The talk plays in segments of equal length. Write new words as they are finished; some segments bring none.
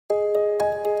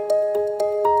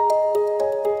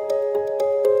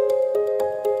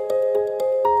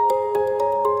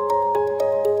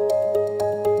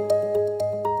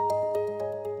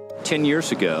10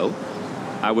 years ago,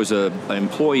 I was an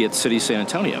employee at the City of San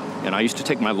Antonio, and I used to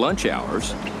take my lunch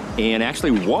hours and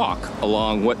actually walk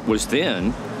along what was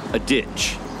then a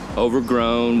ditch,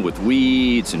 overgrown with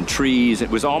weeds and trees. It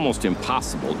was almost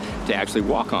impossible to actually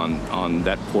walk on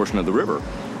that portion of the river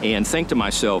and think to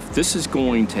myself, this is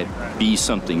going to be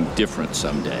something different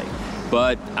someday.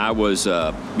 But I was,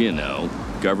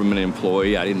 government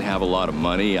employee. I didn't have a lot of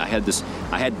money.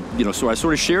 So I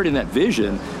sort of shared in that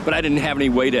vision, but I didn't have any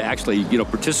way to actually,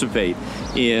 participate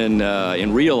in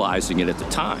realizing it at the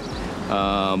time.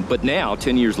 But now,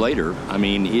 10 years later, I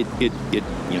mean,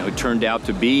 it turned out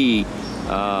to be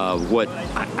what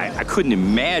I couldn't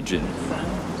imagine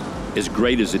as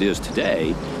great as it is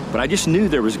today. But I just knew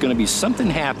there was going to be something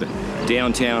happen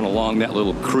downtown along that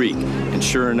little creek, and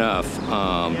sure enough,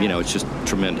 it's just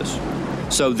tremendous.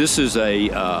 So this is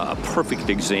a perfect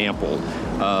example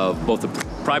of both the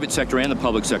private sector and the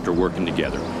public sector working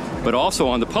together. But also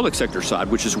on the public sector side,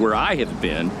 which is where I have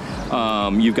been,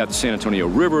 you've got the San Antonio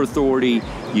River Authority,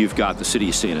 you've got the City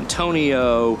of San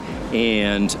Antonio,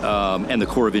 and the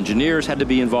Corps of Engineers had to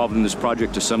be involved in this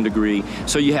project to some degree.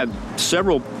 So you have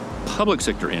several public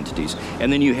sector entities,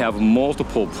 and then you have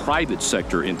multiple private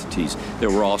sector entities that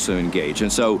were also engaged.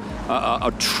 And so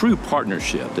a true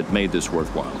partnership that made this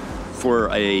worthwhile. For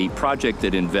a project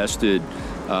that invested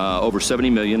over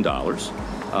 $70 million,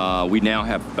 we now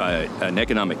have an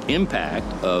economic impact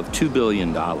of $2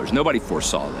 billion. Nobody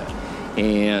foresaw that.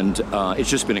 And it's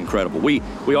just been incredible.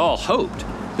 We all hoped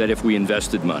that if we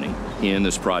invested money in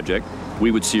this project,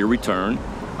 we would see a return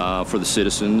for the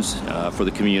citizens, for the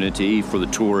community, for the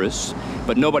tourists,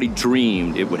 but nobody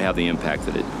dreamed it would have the impact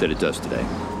that it does today.